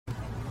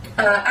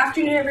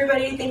Afternoon,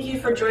 everybody. Thank you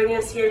for joining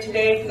us here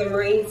today for the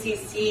Marine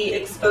CCC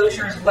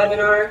Exposures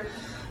webinar.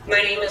 My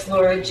name is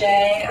Laura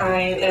J. I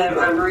am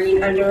a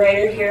Marine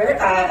underwriter here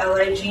at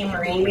LIG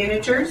Marine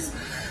Managers.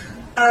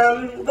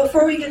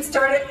 Before we get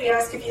started, we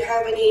ask if you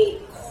have any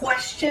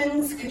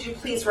questions, could you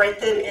please write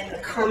them in the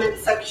comment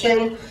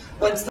section.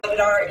 Once the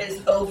webinar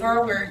is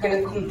over, we're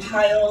going to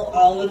compile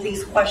all of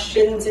these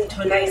questions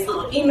into a nice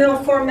little email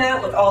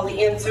format with all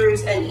the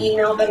answers and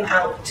email them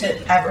out to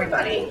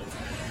everybody.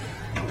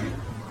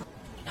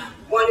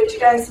 Wanted you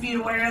guys to be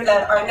aware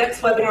that our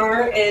next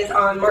webinar is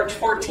on March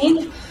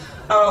 14th.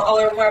 All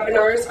our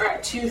webinars are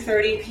at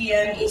 2:30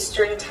 p.m.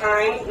 Eastern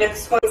Time.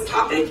 Next one's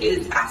topic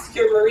is Ask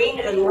Your Marine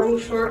and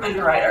Longshore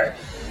Underwriter.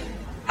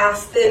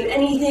 Ask them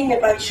anything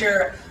about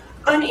your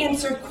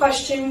unanswered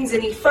questions,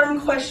 any fun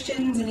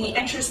questions, any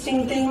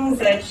interesting things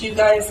that you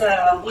guys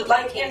would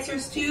like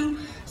answers to.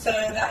 So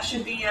that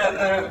should be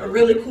a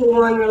really cool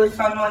one, really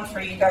fun one for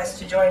you guys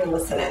to join and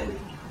listen in.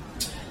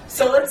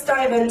 So let's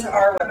dive into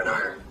our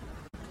webinar.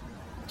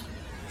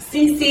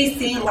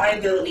 CCC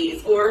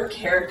liabilities, or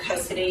care,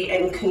 custody,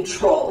 and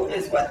control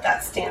is what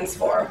that stands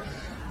for.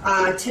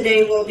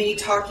 Today we'll be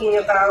talking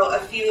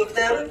about a few of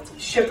them: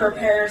 ship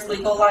repairs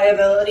legal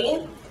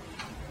liability,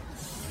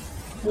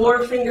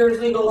 wharfingers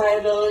legal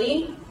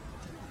liability,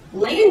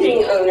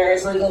 landing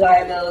owners legal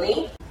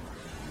liability,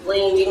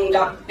 landing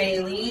dock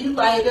bailey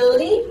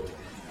liability,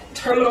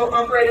 terminal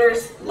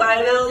operators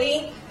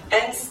liability,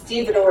 and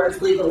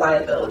stevedores legal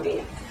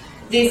liability.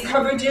 These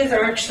coverages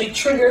are actually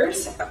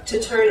triggers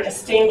to turn a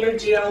standard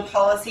GL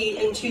policy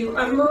into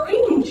a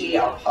marine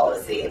GL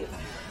policy.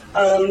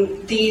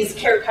 These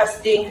care,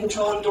 custody, and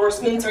control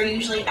endorsements are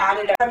usually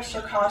added at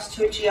extra cost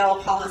to a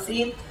GL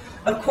policy.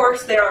 Of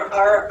course, there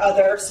are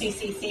other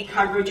CCC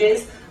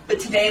coverages, but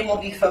today we'll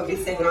be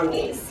focusing on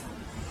these.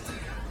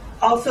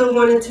 Also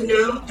wanted to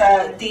note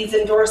that these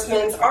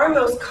endorsements are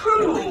most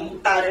commonly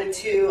added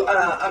to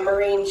a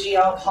marine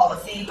GL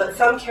policy, but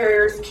some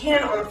carriers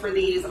can offer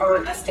these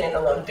on a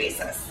standalone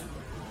basis.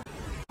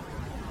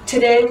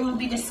 Today we'll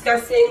be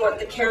discussing what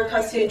the care,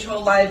 custody, and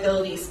control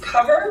liabilities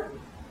cover,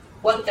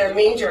 what their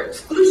major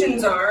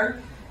exclusions are,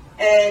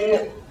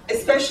 and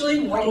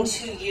especially when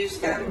to use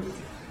them.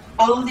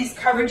 All of these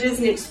coverages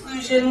and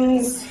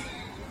exclusions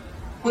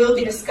we'll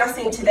be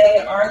discussing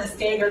today are the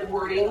standard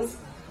wordings.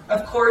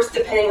 Of course,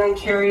 depending on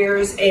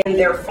carriers and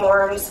their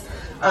forms,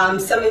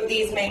 some of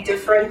these may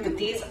differ, but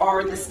these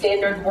are the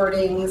standard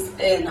wordings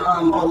in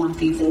all of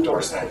these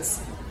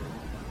endorsements.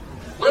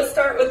 Let's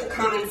start with the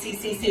common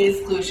CCC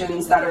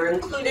exclusions that are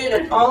included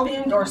in all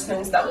the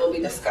endorsements that we'll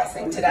be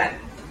discussing today.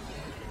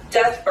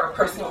 Death or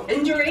personal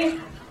injury,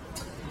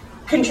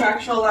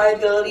 contractual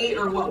liability,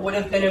 or what would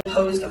have been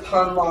imposed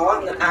upon law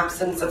in the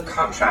absence of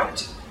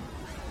contract,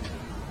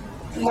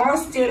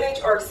 loss, damage,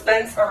 or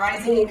expense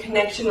arising in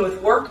connection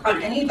with work on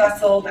any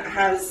vessel that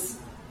has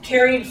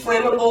carried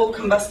flammable,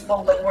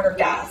 combustible liquid or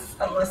gas,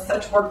 unless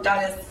such work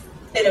done is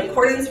in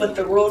accordance with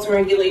the rules and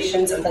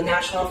regulations of the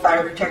National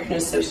Fire Protection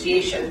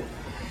Association.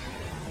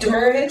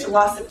 Demurrage,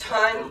 loss of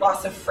time,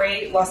 loss of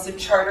freight, loss of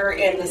charter,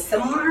 and the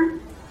similar.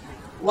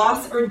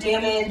 Loss or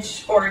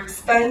damage or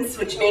expense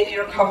which may be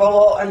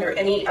recoverable under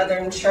any other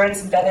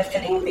insurance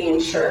benefiting the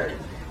insured.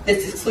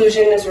 This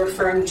exclusion is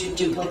referring to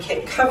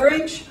duplicate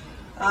coverage,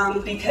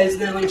 because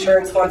no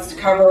insurance wants to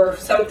cover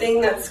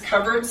something that's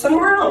covered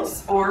somewhere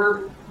else,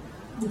 or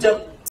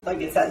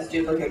like it says,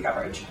 duplicate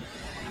coverage.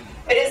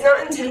 It is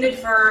not intended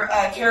for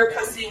care,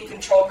 custody, and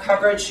control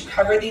coverage to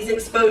cover these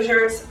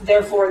exposures,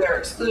 therefore they're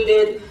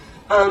excluded,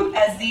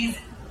 as these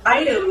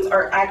items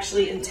are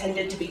actually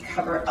intended to be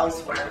covered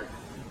elsewhere.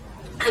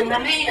 And the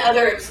main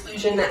other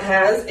exclusion that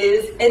has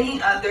is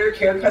any other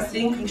care,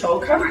 custody, and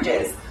control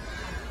coverages.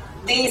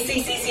 These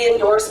CCC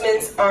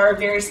endorsements are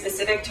very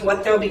specific to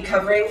what they'll be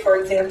covering. For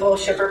example,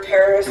 ship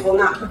repairers will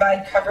not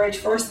provide coverage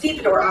for a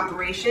stevedore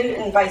operation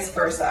and vice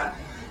versa.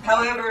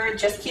 However,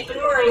 just keep in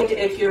mind,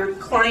 if your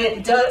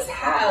client does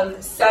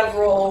have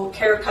several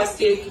care,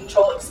 custody, and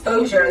control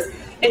exposures,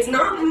 it's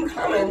not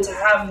uncommon to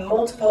have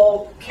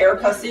multiple care,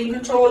 custody, and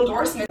control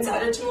endorsements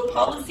added to a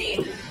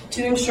policy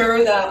to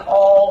ensure that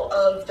all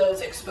of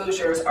those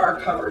exposures are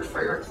covered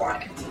for your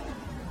client.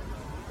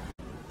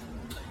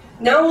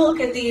 Now we'll look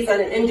at these on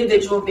an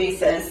individual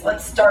basis.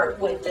 Let's start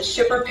with the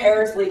ship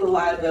repairs legal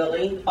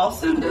liability,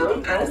 also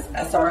known as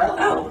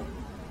SRLL.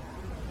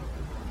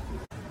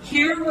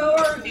 Here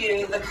we'll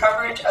review the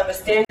coverage of a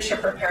standard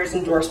ship repairs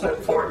endorsement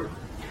form.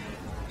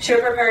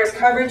 Ship repairs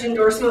coverage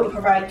endorsement will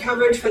provide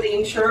coverage for the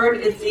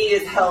insured if he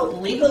is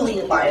held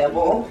legally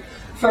liable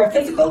for a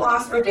physical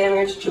loss or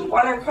damage to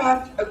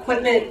watercraft,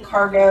 equipment,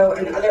 cargo,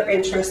 and other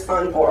interests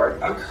on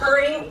board,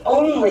 occurring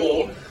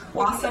only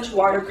while such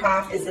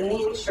watercraft is in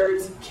the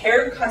insured's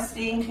care,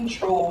 custody, and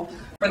control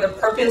for the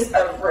purpose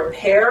of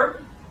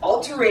repair,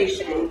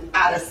 alteration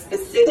at a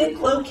specific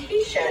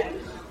location,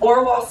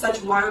 or while such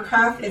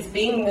watercraft is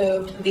being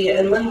moved via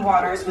inland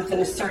waters within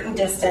a certain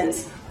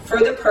distance for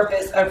the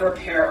purpose of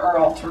repair or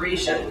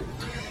alteration.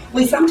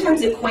 We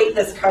sometimes equate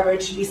this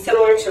coverage to be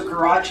similar to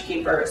garage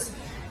keepers.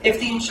 If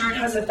the insured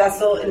has a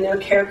vessel in their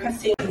care,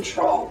 custody, and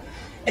control,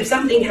 If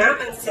something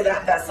happens to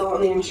that vessel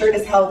and the insured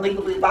is held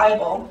legally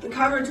liable, the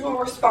coverage will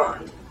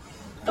respond.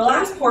 The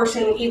last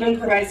portion even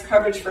provides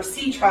coverage for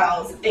sea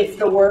trials if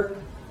the work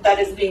that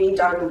is being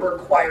done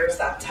requires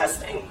that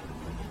testing.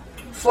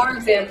 For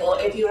example,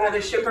 if you have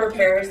a ship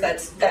repairs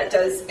that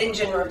does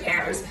engine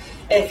repairs,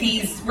 if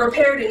he's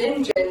repaired an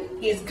engine,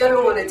 he's going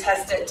to want to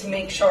test it to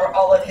make sure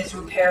all of his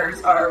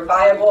repairs are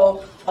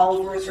viable,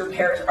 all of his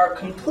repairs are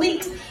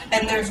complete,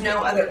 and there's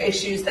no other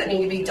issues that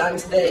need to be done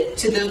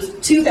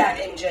to that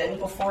engine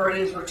before it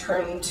is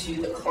returned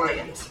to the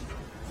client.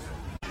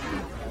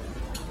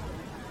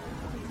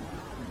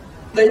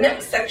 The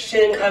next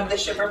section of the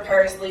ship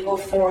repairs legal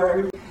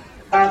form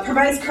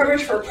provides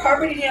coverage for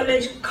property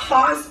damage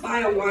caused by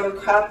a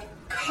watercraft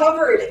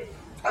covered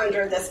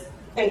under this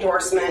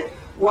endorsement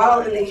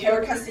while in the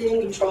care, custody,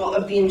 and control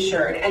of the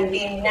insured and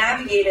being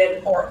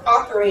navigated or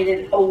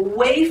operated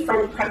away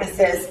from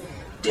premises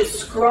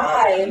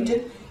described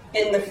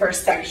in the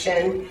first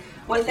section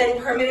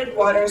within permitted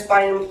waters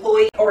by an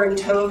employee or in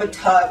tow of a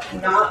tug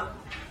not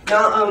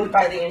owned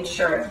by the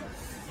insured.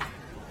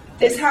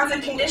 This has a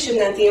condition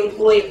that the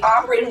employee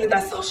operating the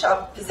vessel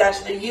shall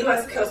possess a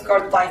U.S. Coast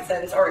Guard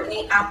license or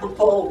any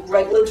applicable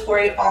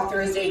regulatory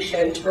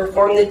authorization to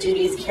perform the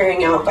duties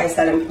carrying out by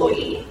said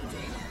employee.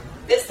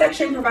 This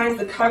section provides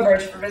the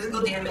coverage for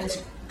physical damage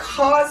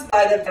caused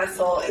by the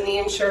vessel in the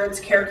insured's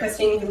care,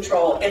 custody, and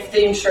control if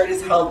the insured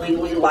is held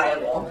legally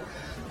liable.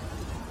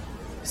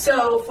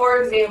 So,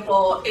 for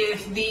example,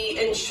 if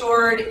the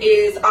insured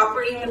is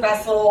operating the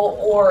vessel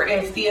or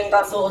if the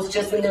vessel is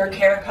just in their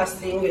care,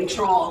 custody, and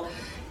control,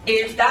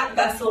 if that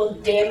vessel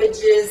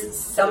damages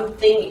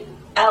something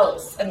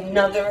else,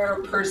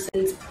 another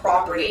person's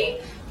property,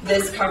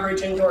 this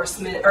coverage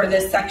endorsement, or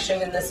this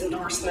section in this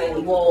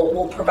endorsement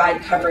will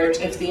provide coverage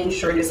if the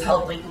insured is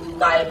held legally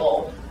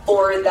liable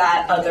for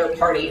that other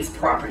party's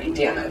property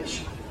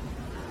damage.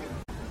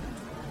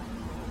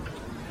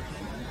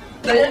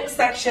 The next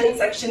section,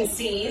 Section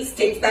C,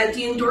 states that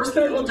the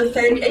endorsement will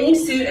defend any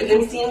suit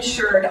against the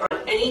insured on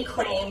any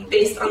claim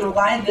based on the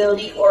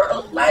liability or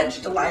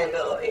alleged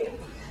liability,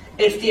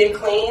 as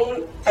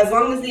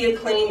long as the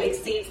claim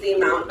exceeds the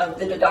amount of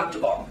the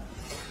deductible.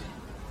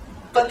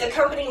 But the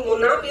company will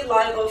not be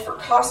liable for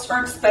cost or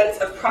expense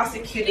of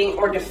prosecuting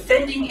or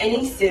defending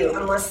any suit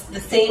unless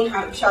the same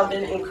shall have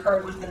been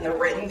incurred within the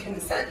written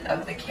consent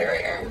of the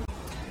carrier.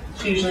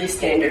 It's usually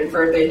standard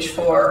verbiage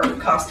for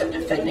cost of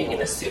defending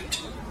in a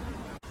suit.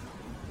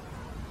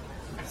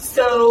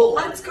 So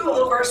let's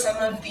go over some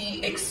of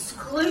the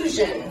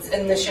exclusions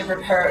in the ship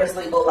repairer's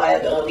legal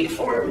liability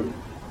form.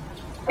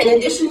 In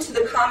addition to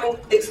the common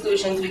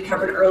exclusions we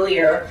covered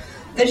earlier,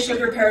 the ship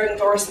repair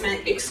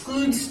endorsement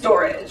excludes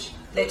storage.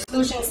 The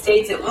exclusion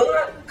states it will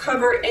not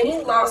cover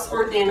any loss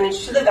or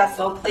damage to the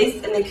vessel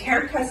placed in the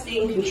care, custody,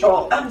 and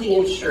control of the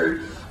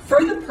insured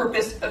for the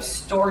purpose of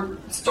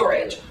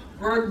storage,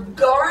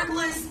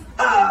 regardless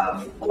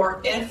of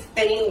or if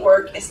any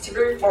work is to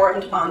be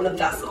performed on the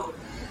vessel.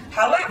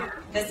 However,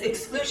 this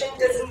exclusion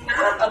does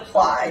not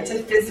apply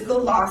to physical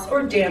loss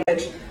or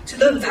damage to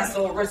the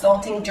vessel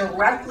resulting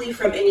directly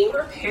from any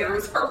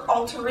repairs or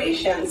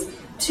alterations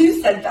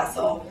to said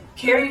vessel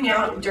carrying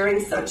out during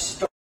such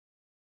storage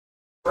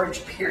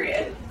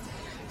period.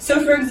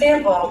 So, for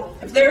example,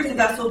 if there is a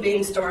vessel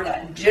being stored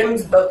at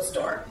Jim's boat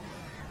store,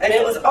 and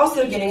it was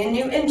also getting a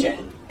new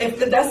engine, if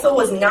the vessel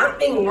was not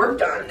being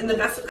worked on and the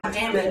vessel got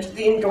damaged,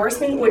 the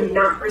endorsement would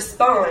not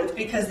respond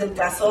because the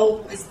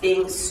vessel was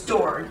being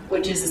stored,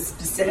 which is a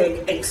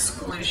specific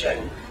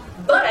exclusion.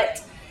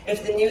 But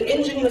if the new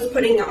engine was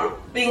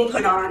being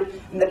put on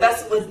and the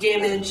vessel was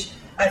damaged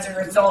as a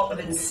result of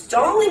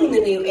installing the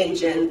new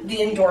engine,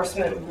 the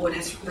endorsement would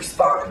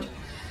respond.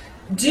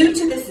 Due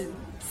to this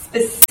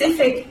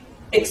specific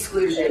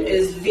exclusion, it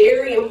is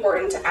very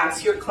important to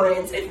ask your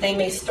clients if they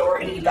may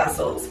store any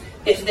vessels.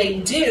 If they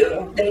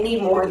do, they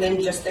need more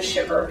than just the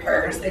ship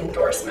repairer's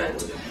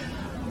endorsement.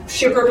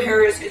 Ship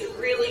repairers is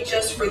really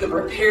just for the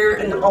repair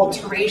and the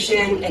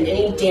alteration and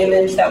any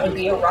damage that would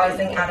be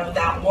arising out of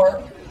that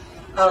work.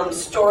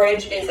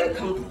 Storage is a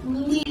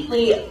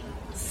completely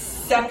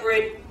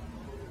separate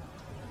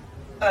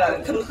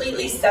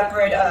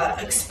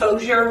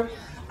exposure,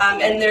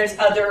 and there's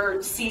other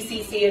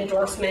CCC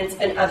endorsements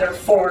and other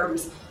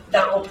forms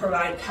that will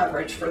provide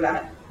coverage for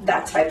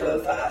that type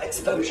of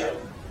exposure.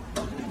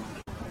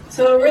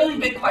 So a really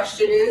big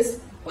question is,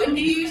 when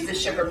do you use the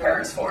ship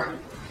repairer's form?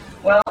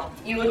 Well,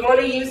 you would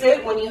want to use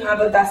it when you have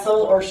a vessel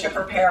or ship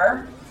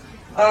repairer.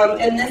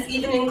 And this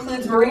even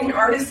includes marine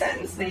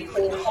artisans. They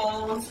clean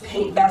hulls,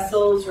 paint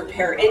vessels,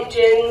 repair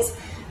engines,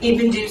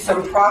 even do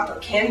some proper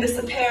canvas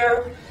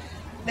repair.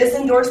 This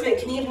endorsement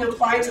can even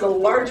apply to the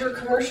larger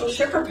commercial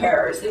ship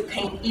repairers who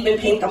even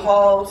paint the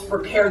hulls,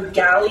 repair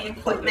galley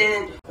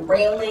equipment,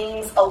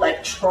 railings,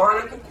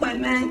 electronic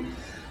equipment,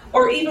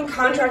 or even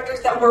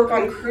contractors that work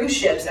on cruise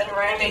ships and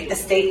renovate the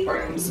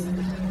staterooms.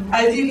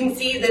 As you can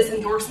see, this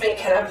endorsement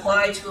can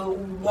apply to a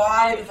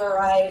wide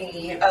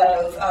variety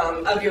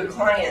of your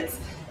clients,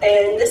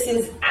 and this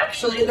is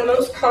actually the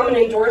most common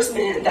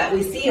endorsement that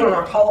we see on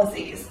our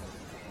policies.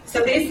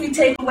 So basically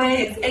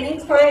takeaway is any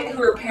client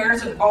who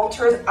repairs or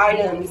alters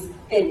items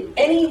in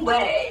any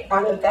way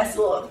on a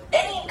vessel of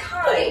any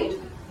kind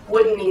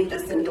would need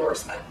this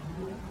endorsement.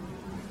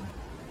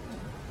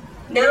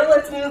 Now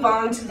let's move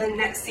on to the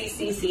next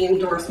CCC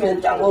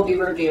endorsement that we'll be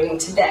reviewing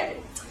today.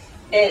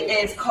 It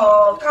is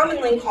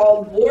commonly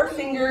called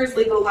Wharfinger's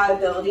Legal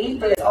Liability,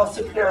 but it's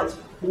also pronounced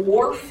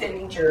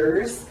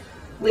Wharfinger's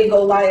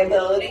Legal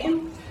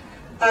Liability.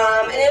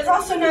 And it's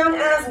also known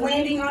as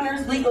Landing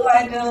Owner's Legal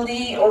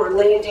Liability or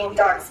Landing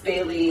Docks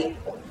Bailey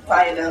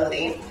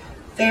Liability.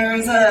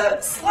 There's a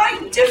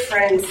slight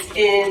difference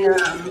in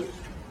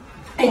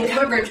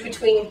coverage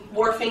between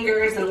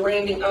Wharfingers and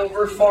Landing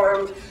Owner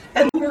formed,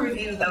 and we'll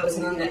review those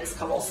in the next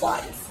couple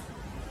slides.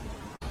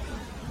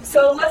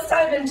 So let's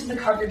dive into the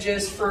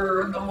coverages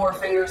for the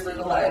Wharfinger's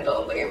Legal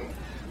Liability.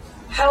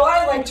 How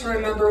I like to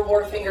remember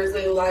Wharfinger's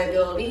Legal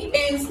Liability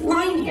is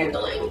line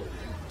handling.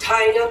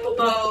 Tying up a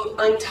boat,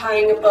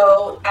 untying a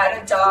boat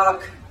at a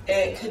dock.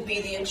 It could be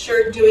the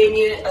insured doing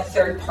it, a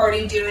third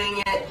party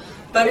doing it,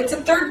 but it's a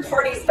third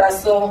party's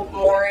vessel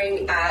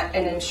mooring at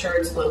an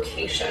insured's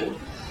location.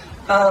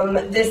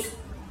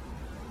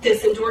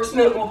 This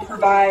endorsement will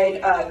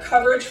provide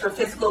coverage for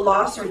physical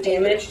loss or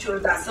damage to a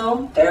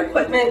vessel, their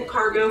equipment,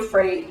 cargo,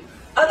 freight,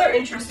 other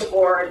interest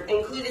aboard,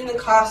 including the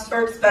cost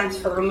or expense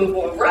for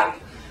removal of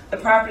wreck, the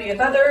property of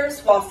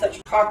others, while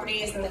such property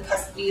is in the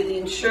custody of the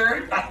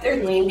insured at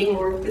their landing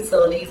or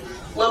facilities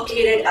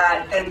located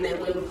at, and then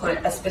we would put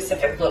a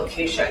specific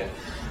location.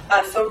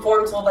 Some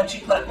forms will let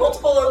you put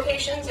multiple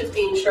locations if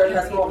the insured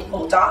has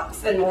multiple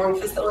docks and mooring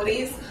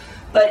facilities,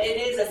 but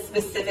it is a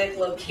specific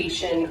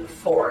location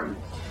form.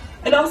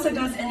 It also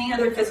does any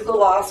other physical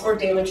loss or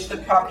damage to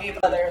the property of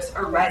others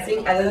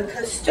arising out of the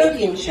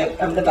custodianship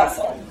of the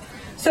vessel.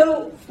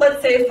 So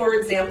let's say, for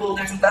example,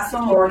 there's a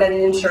vessel moored at an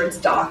insured's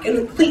dock and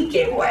the cleat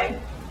gave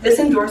away. This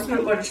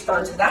endorsement would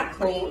respond to that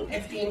claim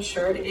if the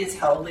insured is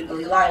held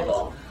legally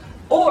liable.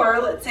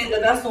 Or let's say the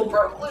vessel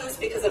broke loose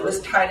because it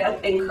was tied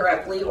up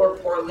incorrectly or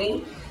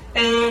poorly,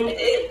 and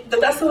the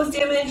vessel was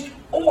damaged,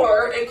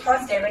 or it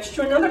caused damage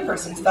to another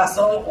person's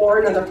vessel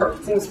or another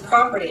person's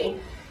property.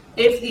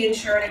 If the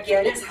insured,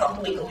 again, is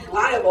held legally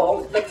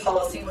liable, the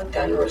policy would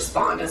then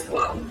respond as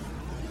well.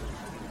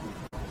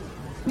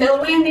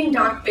 Now, landing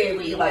dock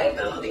Bailey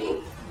liability.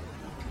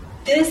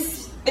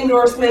 This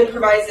endorsement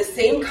provides the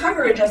same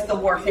coverage as the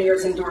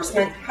Wharfinger's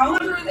endorsement.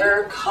 However, there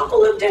are a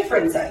couple of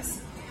differences.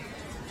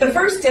 The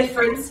first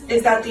difference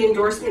is that the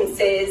endorsement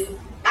says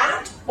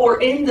at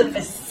or in the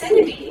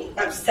vicinity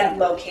of said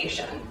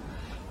location,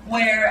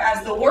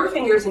 whereas the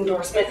Wharfinger's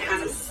endorsement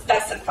has a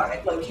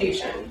specified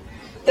location.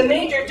 The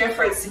major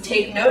difference to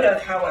take note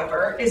of,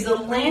 however, is the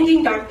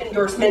landing dock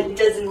endorsement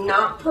does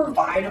not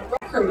provide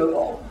wreck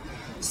removal.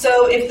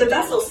 So if the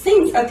vessel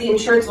sinks at the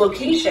insured's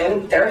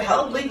location, they're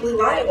held legally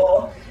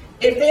liable.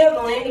 If they have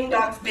a landing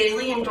docks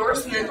Bailey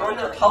endorsement on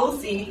their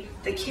policy,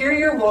 the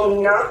carrier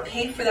will not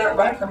pay for that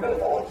wreck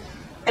removal.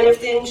 And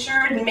if the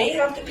insured may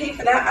have to pay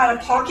for that out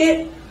of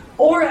pocket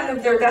or out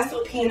of their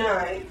vessel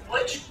P&I,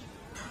 which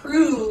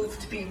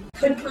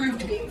could prove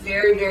to be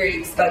very, very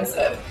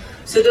expensive.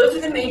 So those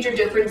are the major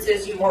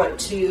differences you want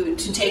to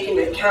take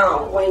into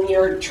account when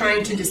you're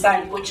trying to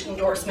decide which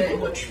endorsement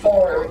and which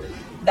form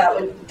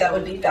that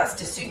would be best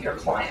to suit your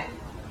client.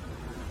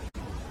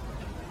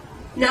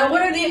 Now,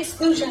 what are the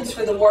exclusions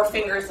for the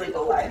Wharfinger's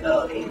legal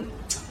liability?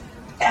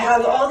 It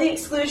has all the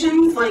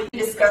exclusions like we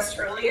discussed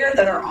earlier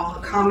that are all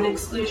common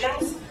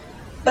exclusions,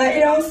 but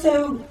it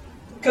also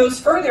goes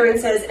further and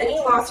says any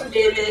loss or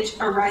damage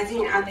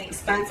arising at the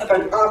expense of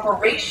an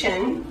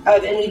operation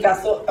of any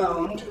vessel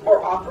owned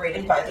or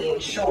operated by the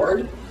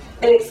insured,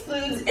 and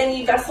excludes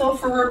any vessel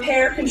for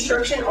repair,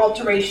 construction,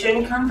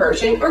 alteration,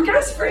 conversion, or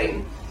gas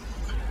frame.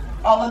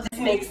 All of this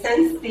makes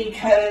sense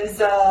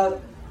because a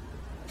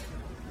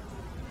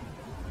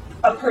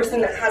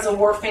person that has a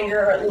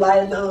Wharfinger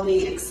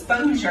liability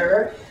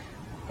exposure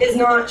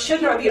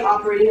should not be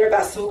operating a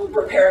vessel,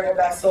 repairing a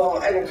vessel,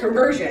 and a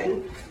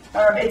conversion.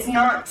 It's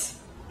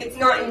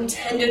not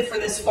intended for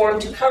this form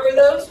to cover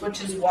those,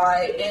 which is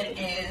why it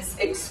is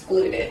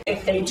excluded.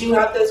 If they do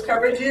have those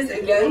coverages,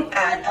 again,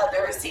 add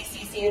other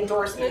CCC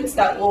endorsements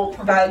that will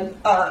provide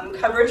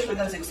coverage for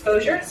those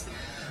exposures.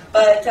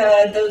 But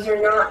those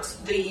are not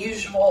the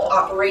usual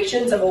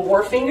operations of a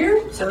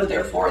Wharfinger, so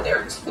therefore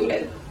they're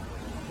excluded.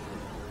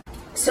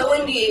 So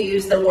when do you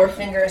use the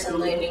Wharfingers and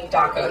landing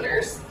dock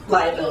owners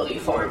liability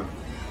form?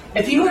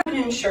 If you have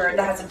an insured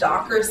that has a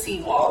dock or a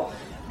seawall,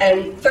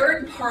 and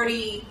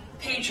third-party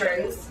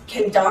patrons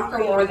can dock or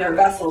moor their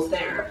vessels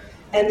there,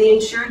 and the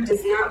insured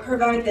does not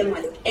provide them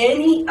with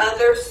any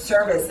other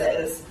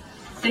services,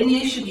 then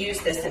you should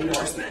use this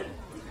endorsement.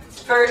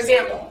 For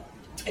example,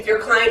 if your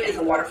client is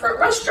a waterfront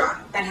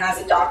restaurant and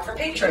has a dock for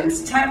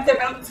patrons to tie up their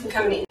boats and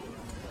come eat,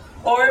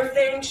 or if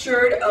the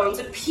insured owns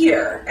a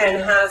pier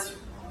and has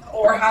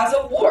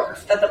a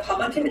wharf that the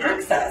public can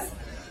access,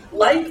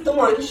 like the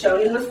one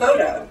shown in the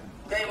photo,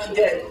 they would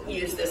then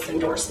use this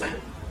endorsement.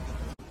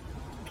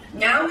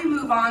 Now we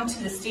move on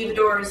to the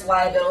stevedore's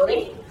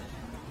liability,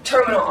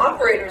 terminal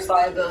operator's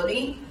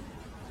liability,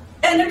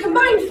 and a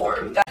combined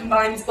form that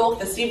combines both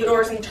the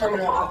stevedores and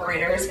terminal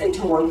operators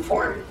into one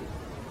form.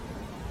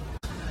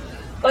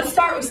 Let's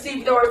start with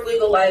stevedores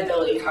legal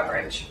liability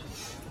coverage.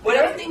 When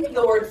I think of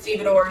the word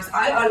stevedores,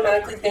 I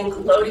automatically think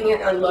loading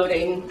and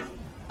unloading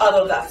of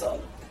a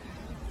vessel.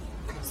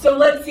 So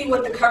let's see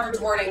what the coverage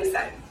wording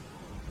said.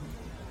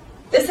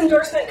 This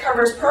endorsement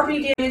covers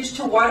property damage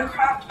to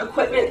watercraft,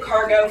 equipment,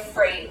 cargo,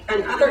 freight,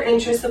 and other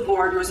interests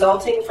aboard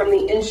resulting from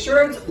the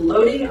insured's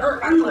loading or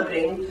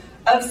unloading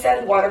of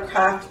said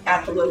watercraft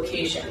at the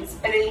locations,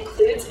 and it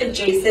includes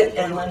adjacent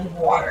inland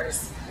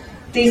waters.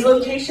 These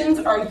locations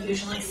are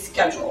usually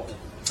scheduled.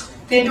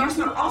 The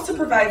endorsement also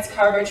provides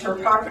coverage for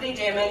property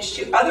damage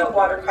to other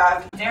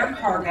watercraft, their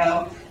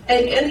cargo,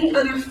 and any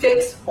other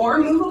fixed or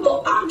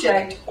movable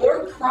object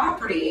or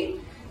property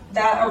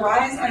that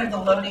arise out of the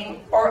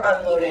loading or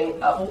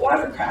unloading of a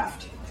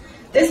watercraft.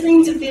 This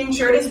means if the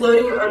insured is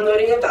loading or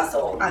unloading a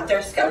vessel at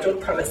their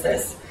scheduled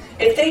premises,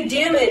 if they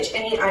damage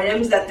any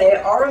items that they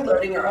are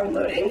loading or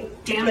unloading,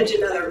 damage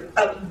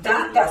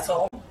that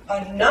vessel,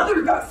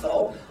 another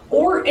vessel,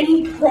 or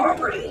any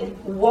property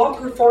while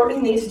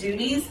performing these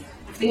duties,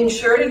 if the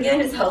insured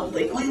again is held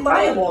legally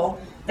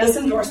liable, this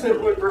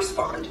endorsement would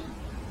respond.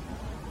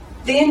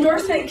 The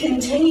endorsement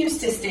continues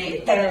to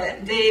state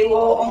that they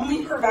will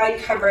only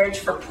provide coverage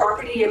for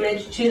property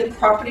damage to the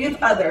property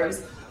of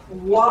others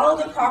while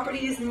the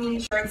property is in the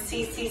insured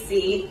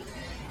CCC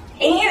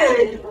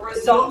and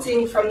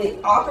resulting from the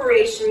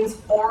operations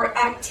or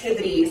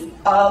activities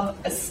of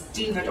a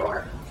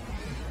stevedore.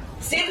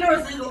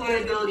 Stevedore's legal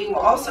liability will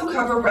also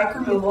cover wreck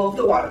removal of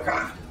the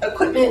watercraft,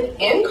 equipment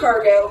and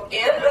cargo,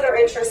 and other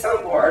interests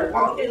on board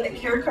while in the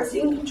care,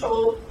 custody, and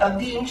control of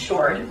the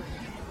insured,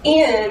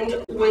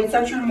 and when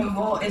such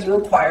removal is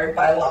required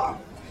by law.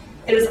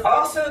 It is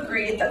also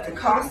agreed that the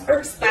cost or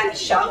expense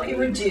shall be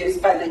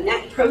reduced by the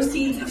net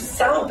proceeds of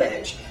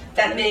salvage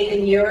that may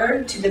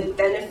inure to the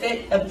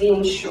benefit of the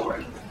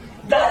insured.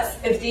 Thus,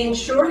 if the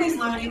insured is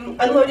loading or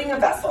unloading a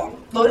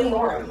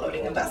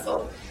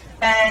vessel,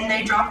 and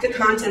they drop the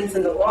contents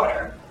in the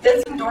water,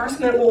 this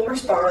endorsement will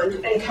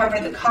respond and cover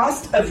the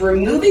cost of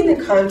removing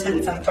the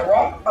contents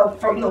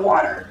from the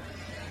water.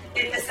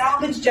 If the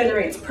salvage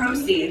generates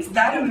proceeds,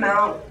 that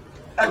amount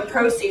of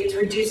proceeds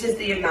reduces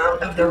the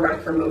amount of the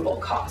wreck removal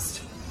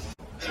cost.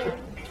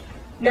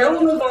 Now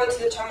we'll move on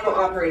to the terminal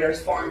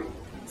operators form.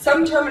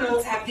 Some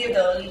terminals have the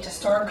ability to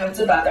store goods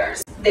of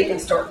others. They can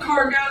store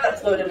cargo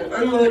that's loaded and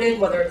unloaded,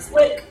 whether it's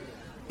lick,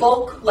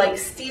 bulk like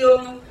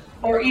steel,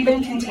 or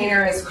even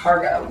container as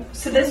cargo.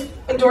 So this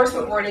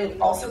endorsement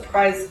wording also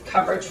provides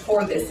coverage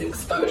for this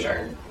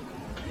exposure.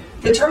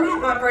 The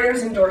terminal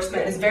operator's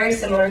endorsement is very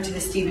similar to the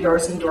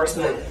stevedore's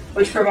endorsement,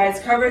 which provides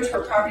coverage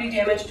for property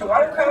damage to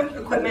watercraft,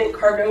 equipment,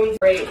 cargo, and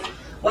freight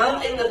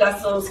while in the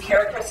vessel's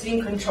care, custody,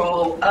 and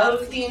control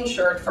of the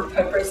insured for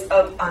purpose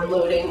of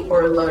unloading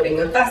or loading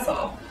a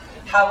vessel.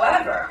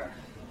 However,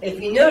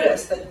 if you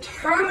notice, the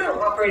terminal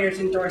operator's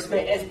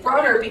endorsement is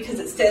broader because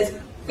it says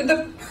for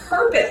the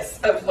purpose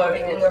of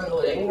loading and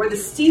unloading, where the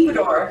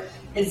stevedore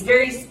is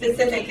very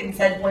specific and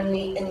said when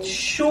the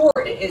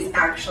insured is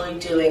actually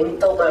doing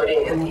the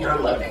loading and the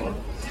unloading.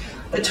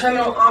 The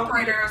terminal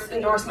operator's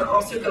endorsement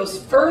also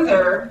goes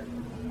further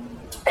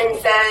and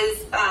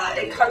says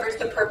it covers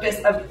the purpose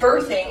of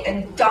berthing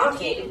and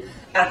docking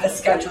at the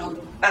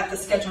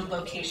scheduled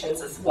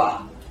locations as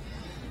well.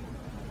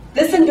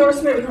 This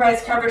endorsement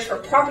provides coverage for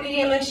property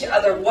damage to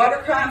other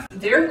watercraft,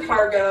 their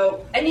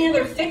cargo, any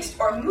other fixed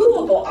or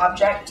movable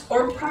object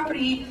or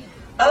property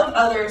of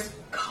others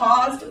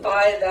caused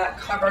by that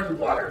covered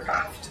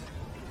watercraft.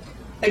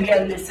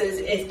 Again, this is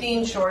if the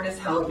insured is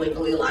held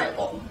legally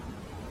liable.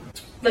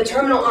 The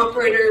terminal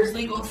operator's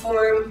legal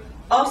form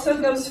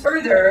also goes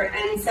further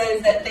and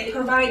says that they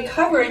provide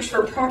coverage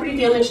for property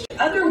damage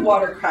to other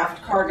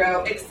watercraft,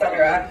 cargo,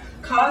 etc.,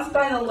 caused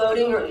by the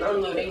loading or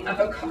unloading of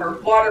a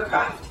covered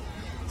watercraft.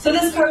 So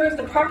this covers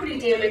the property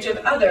damage of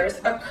others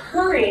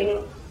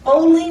occurring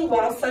only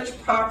while such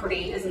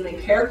property is in the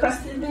care,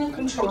 custody, and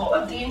control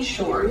of the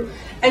insured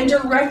and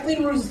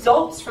directly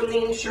results from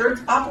the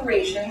insured's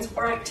operations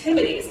or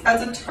activities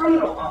as a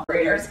terminal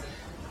operators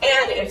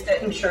and if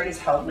the insured is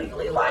held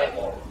legally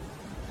liable.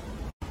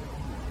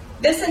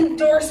 This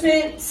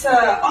endorsement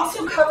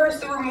also covers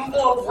the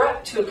removal of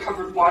wreck to a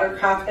covered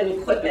watercraft and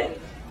equipment,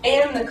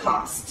 and the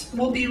cost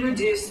will be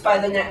reduced by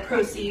the net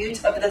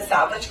proceeds of the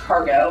salvage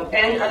cargo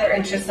and other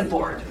interests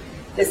aboard.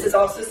 This is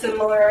also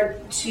similar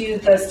to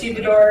the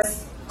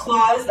stevedore's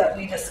clause that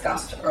we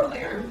discussed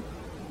earlier.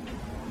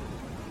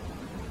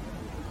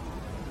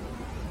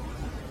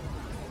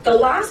 The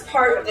last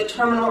part of the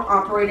terminal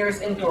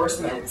operator's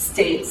endorsement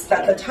states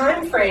that the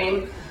time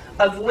frame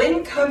of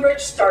when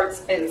coverage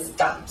starts and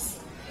stops.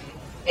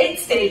 It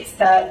states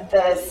that the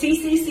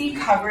CCC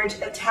coverage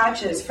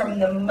attaches from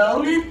the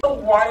moment the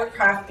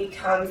watercraft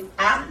becomes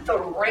at the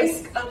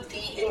risk of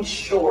the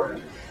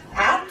insured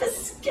at the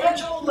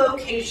scheduled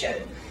location,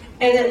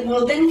 and it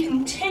will then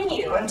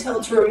continue until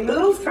it's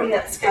removed from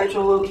that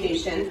scheduled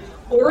location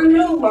or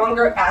no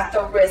longer at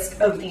the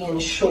risk of the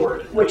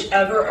insured,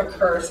 whichever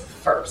occurs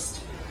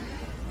first.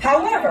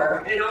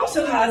 However, it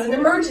also has an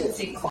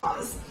emergency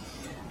clause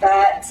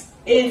that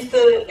if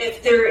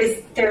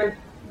there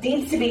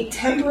needs to be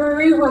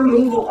temporary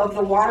removal of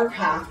the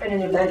watercraft in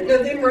an event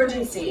of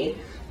emergency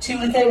to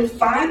within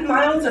 5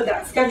 miles of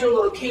that scheduled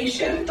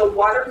location, the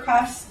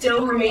watercraft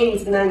still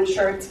remains in the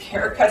insured's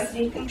care,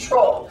 custody,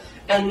 control,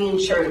 and the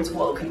insurance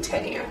will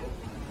continue.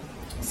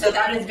 So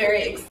that's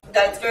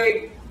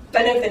very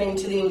benefiting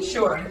to the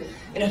insured.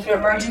 And if an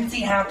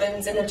emergency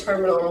happens in a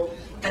terminal,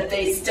 that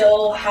they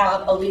still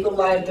have a legal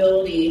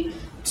liability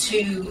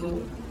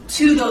to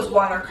those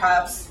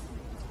watercrafts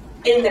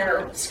in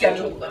their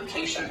scheduled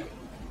location.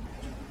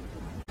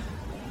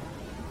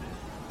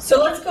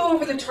 So let's go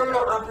over the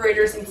terminal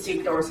operators and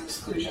stevedores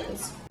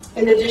exclusions.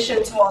 In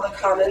addition to all the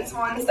common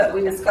ones that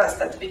we discussed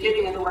at the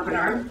beginning of the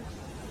webinar,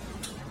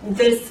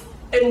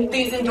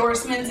 these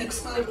endorsements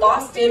exclude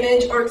loss,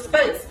 damage, or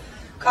expense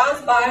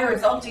caused by or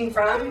resulting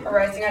from,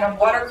 arising out of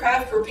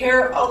watercraft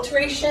repair,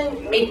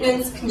 alteration,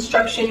 maintenance,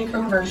 construction,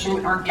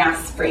 conversion, or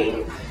gas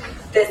spraying.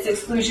 This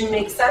exclusion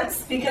makes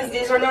sense because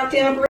these are not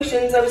the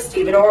operations of a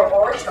stevedore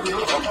or a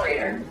terminal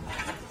operator.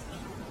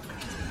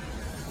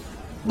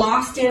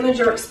 Loss,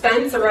 damage, or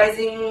expense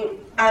arising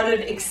out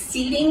of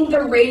exceeding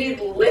the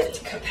rated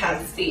lift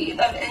capacity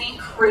of any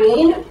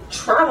crane,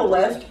 travel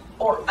lift,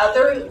 or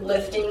other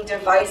lifting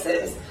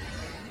devices.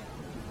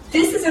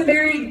 This is a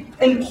very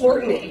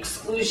important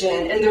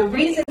exclusion, and the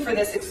reason for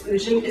this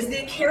exclusion is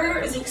the carrier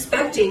is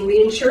expecting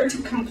the insured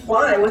to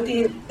comply with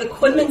the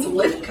equipment's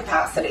lift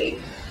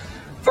capacity.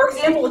 For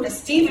example, with a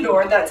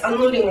stevedore that's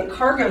unloading a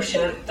cargo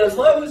ship, those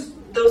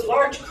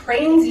large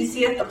cranes you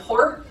see at the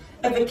port,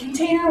 if a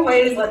container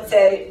weighs, let's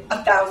say,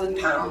 1,000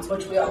 pounds,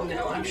 which we all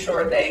know, I'm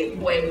sure they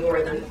weigh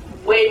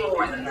way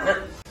more than that,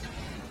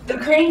 the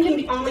crane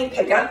can only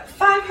pick up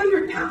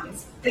 500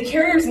 pounds. The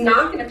carrier is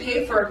not going to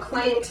pay for a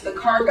claim to the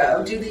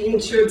cargo due to the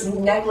insured's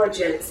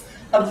negligence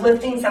of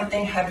lifting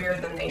something heavier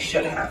than they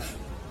should have.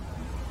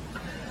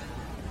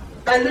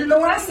 And then the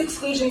last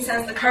exclusion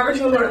says the coverage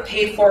will not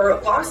pay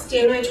for loss,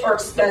 damage, or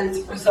expense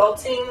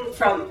resulting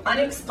from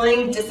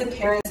unexplained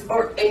disappearance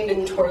or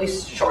inventory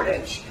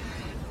shortage.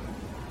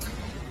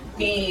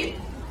 The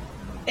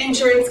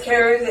insurance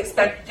carriers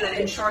expect the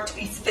insured to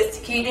be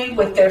sophisticated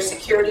with their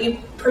security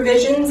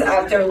provisions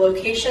at their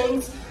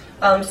locations.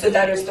 So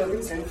that is the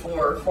reason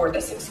for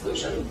this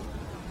exclusion.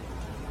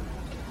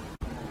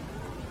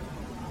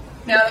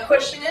 Now the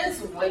question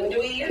is, when do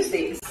we use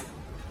these?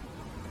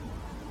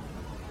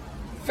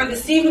 For the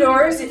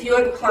stevedores, if you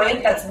have a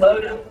client that's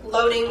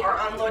loading or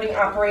unloading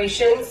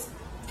operations,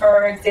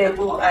 for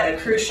example, at a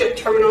cruise ship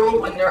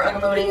terminal when they're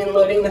unloading and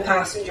loading the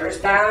passengers'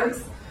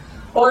 bags,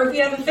 or if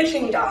you have a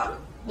fishing dock,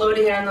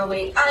 loading and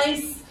unloading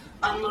ice,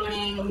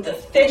 unloading the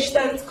fish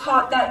that's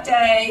caught that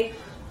day,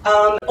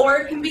 or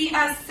it can be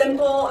as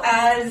simple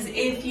as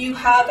if you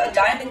have a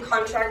diving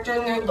contractor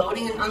and they're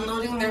loading and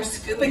unloading their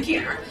scuba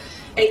gear.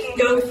 It can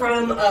go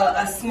from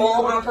a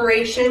small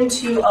operation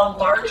to a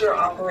larger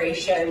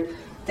operation.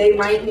 They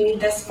might need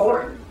this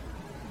form.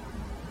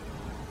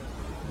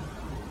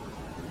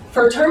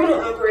 For terminal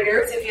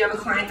operators, if you have a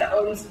client that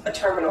owns a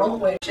terminal,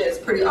 which is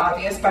pretty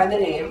obvious by the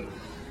name,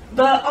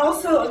 but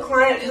also a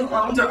client who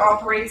owns or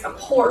operates a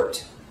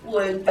port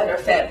would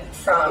benefit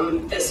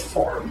from this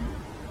form.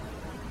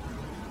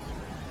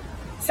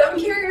 Some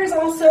carriers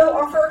also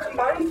offer a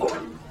combined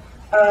form.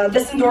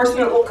 This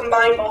endorsement will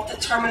combine both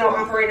the terminal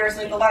operator's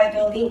legal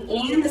liability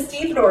and the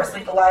stevedore's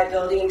legal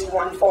liability into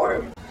one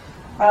form.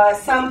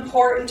 Some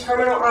port and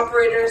terminal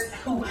operators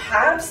who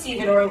have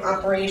stevedoring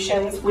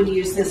operations would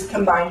use this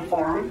combined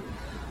form.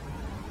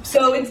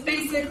 So it's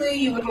basically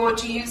you would want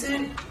to use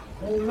it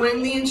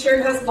when the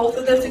insured has both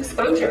of those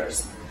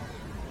exposures.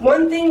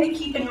 One thing to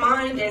keep in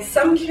mind is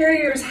some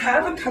carriers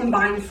have a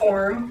combined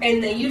form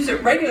and they use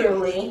it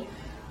regularly,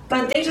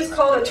 but they just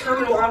call it a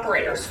terminal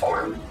operator's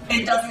form.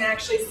 It doesn't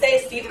actually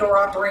say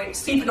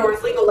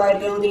stevedore's legal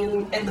liability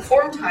in the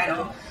form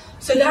title.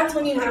 So that's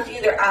when you have to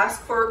either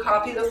ask for a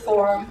copy of the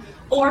form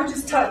or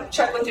just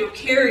check with your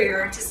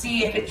carrier to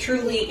see if it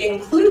truly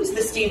includes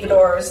the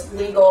stevedore's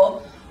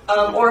legal,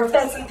 or if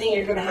that's something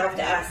you're going to have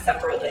to ask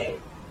separately.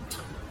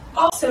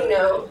 Also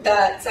note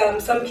that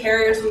some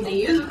carriers, when they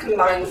use a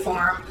combined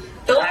form,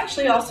 they'll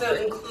actually also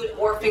include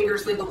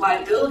Orfinger's legal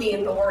liability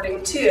in the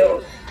wording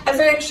too, as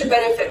an extra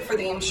benefit for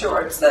the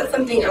insured. So that's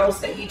something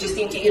else that you just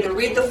need to either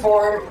read the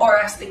form or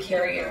ask the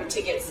carrier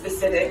to get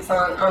specifics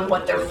on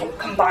what their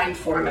combined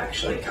form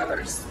actually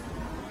covers.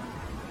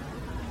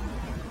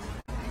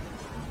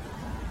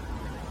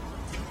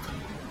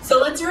 So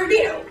let's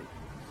review.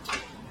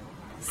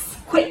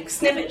 Quick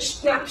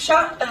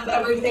snapshot of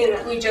everything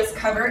that we just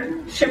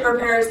covered. Ship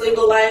repair's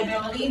legal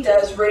liability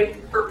does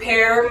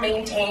repair,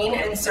 maintain,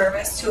 and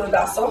service to a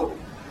vessel.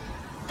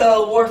 The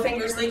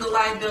Wharfinger's legal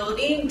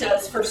liability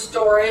does for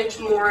storage,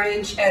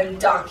 moorage, and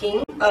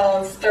docking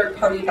of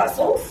third-party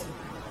vessels.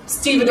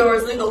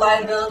 Stevedore's legal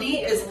liability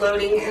is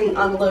loading and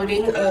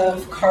unloading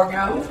of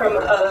cargo from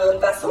a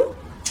vessel.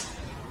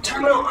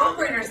 Terminal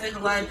operator's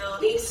legal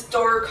liability,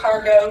 store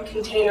cargo,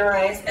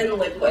 containerized, and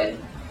liquid.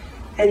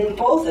 And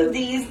both of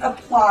these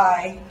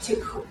apply to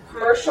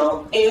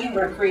commercial and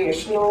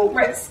recreational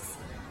risks.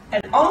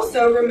 And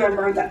also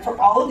remember that for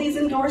all of these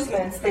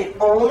endorsements, they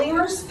only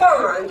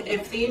respond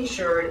if the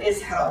insured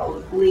is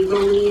held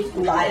legally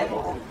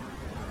liable.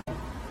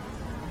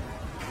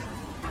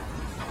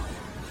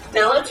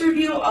 Now let's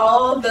review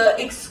all the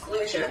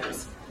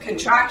exclusions: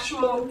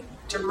 contractual,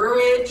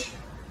 demurrage,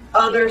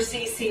 other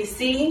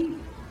CCC.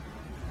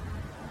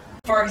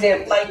 For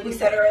example, like we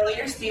said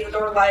earlier,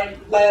 stevedore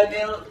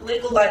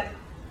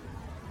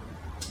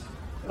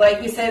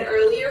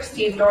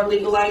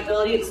legal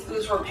liability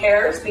excludes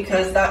repairs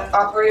because that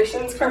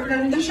operation is covered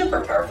under the ship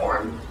repair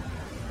form.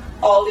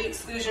 All the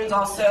exclusions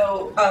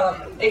also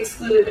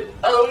exclude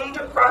owned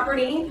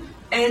property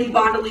and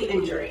bodily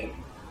injury.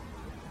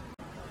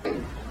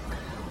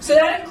 So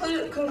that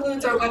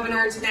concludes our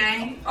webinar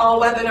today.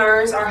 All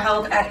webinars are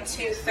held at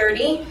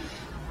 2:30.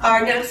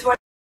 Our next one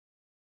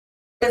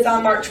is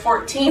on March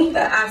 14th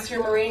at Ask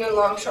Your Marine and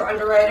Longshore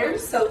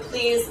Underwriters. So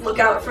please look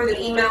out for the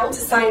email to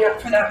sign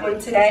up for that one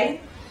today.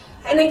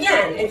 And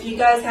again, if you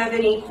guys have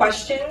any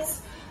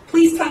questions,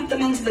 please type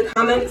them into the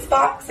comments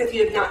box if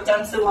you have not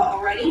done so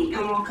already,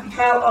 and we'll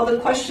compile all the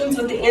questions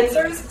with the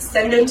answers,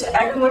 send them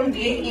to everyone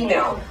via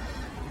email.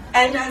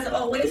 And as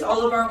always,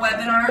 all of our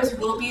webinars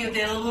will be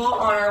available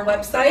on our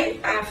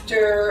website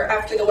after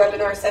the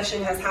webinar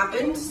session has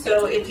happened.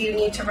 So if you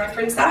need to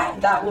reference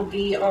that will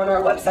be on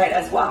our website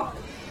as well.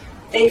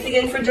 Thanks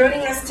again for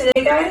joining us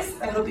today, guys.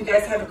 I hope you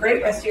guys have a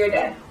great rest of your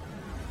day.